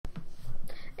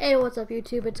Hey, what's up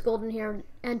YouTube? It's Golden here,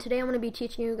 and today I'm going to be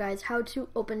teaching you guys how to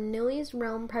open Nillys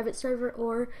Realm private server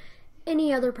or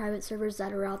any other private servers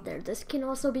that are out there. This can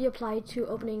also be applied to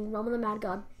opening Realm of the Mad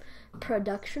God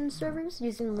production servers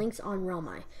using links on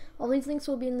Realmi. All these links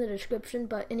will be in the description,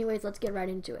 but anyways, let's get right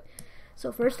into it.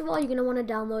 So first of all, you're going to want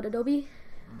to download Adobe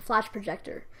Flash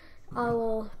Projector. I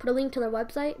will put a link to their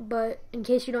website, but in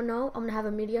case you don't know, I'm going to have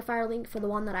a MediaFire link for the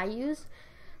one that I use.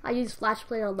 I use Flash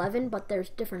Player 11, but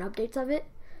there's different updates of it.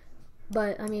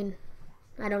 But, I mean,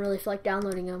 I don't really feel like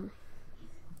downloading them.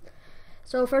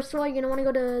 So, first of all, you're going to want to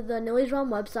go to the Nillys Realm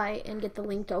website and get the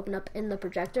link to open up in the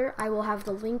projector. I will have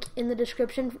the link in the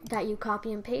description that you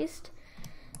copy and paste.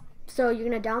 So, you're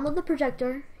going to download the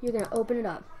projector. You're going to open it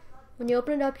up. When you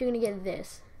open it up, you're going to get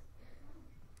this.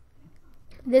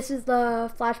 This is the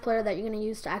Flash Player that you're going to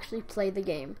use to actually play the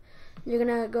game. You're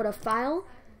going to go to File,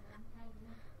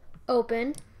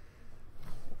 Open.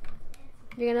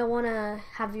 You're going to want to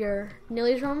have your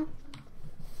Nillys Realm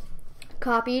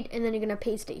copied, and then you're going to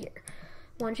paste it here.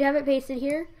 Once you have it pasted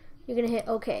here, you're going to hit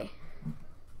OK.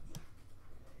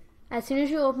 As soon as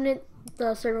you open it,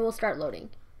 the server will start loading.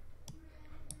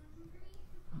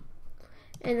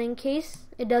 And in case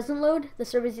it doesn't load, the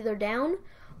server is either down,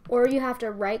 or you have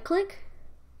to right click,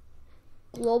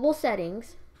 Global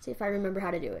Settings. See if I remember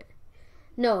how to do it.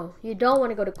 No, you don't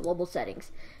want to go to Global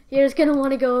Settings. You're just going to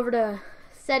want to go over to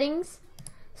Settings,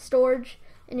 Storage,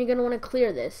 and you're going to want to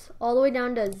clear this all the way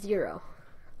down to 0.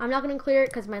 I'm not going to clear it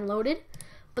because mine loaded,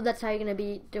 but that's how you're going to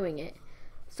be doing it.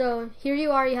 So here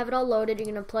you are, you have it all loaded. You're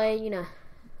going to play,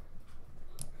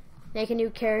 make a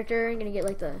new character. You're going to get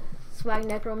like the Swag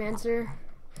Necromancer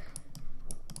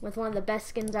with one of the best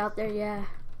skins out there. Yeah,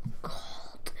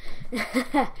 gold.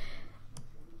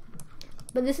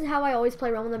 But this is how I always play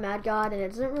Realm of the Mad God, and it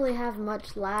doesn't really have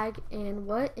much lag. And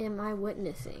what am I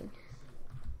witnessing?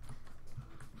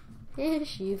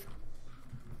 Sheev.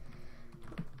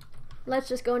 Let's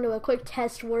just go into a quick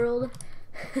test world.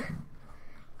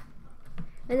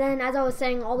 And then, as I was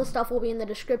saying, all the stuff will be in the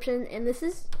description, and this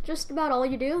is just about all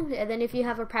you do. And then if you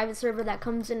have a private server that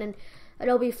comes in an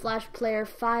Adobe Flash Player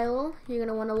file, you're going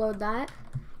to want to load that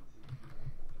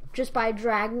just by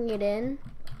dragging it in,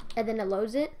 and then it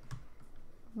loads it.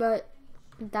 But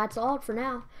that's all for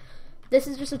now. This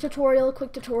is just a tutorial, a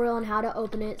quick tutorial on how to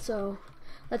open it, so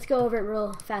let's go over it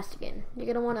real fast again. You're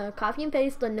going to want to copy and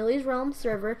paste the Nillys Realm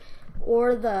server,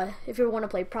 or if you want to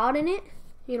play prod in it,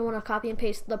 you're going to want to copy and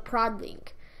paste the prod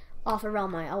link off of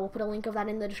Realmi. I will put a link of that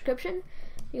in the description.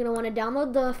 You're going to want to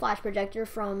download the Flash Projector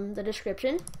from the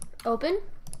description. Open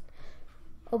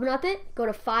up it, go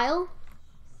to File,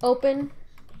 Open,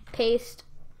 Paste,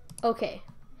 OK.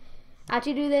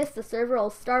 After you do this, the server will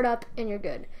start up and you're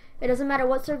good. It doesn't matter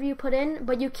what server you put in,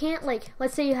 but you can't,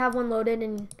 let's say you have one loaded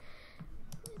and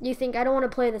you think, I don't want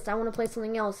to play this, I want to play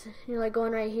something else. You're like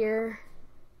going right here,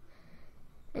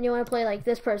 and you want to play like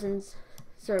this person's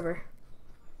server.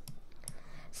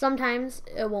 Sometimes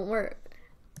it won't work.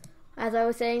 As I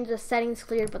was saying, the settings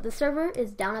cleared, but the server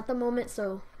is down at the moment,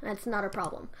 so that's not a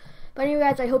problem. But anyway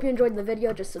guys, I hope you enjoyed the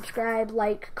video. Just subscribe,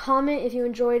 like, comment if you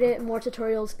enjoyed it. More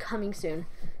tutorials coming soon.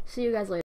 See you guys later.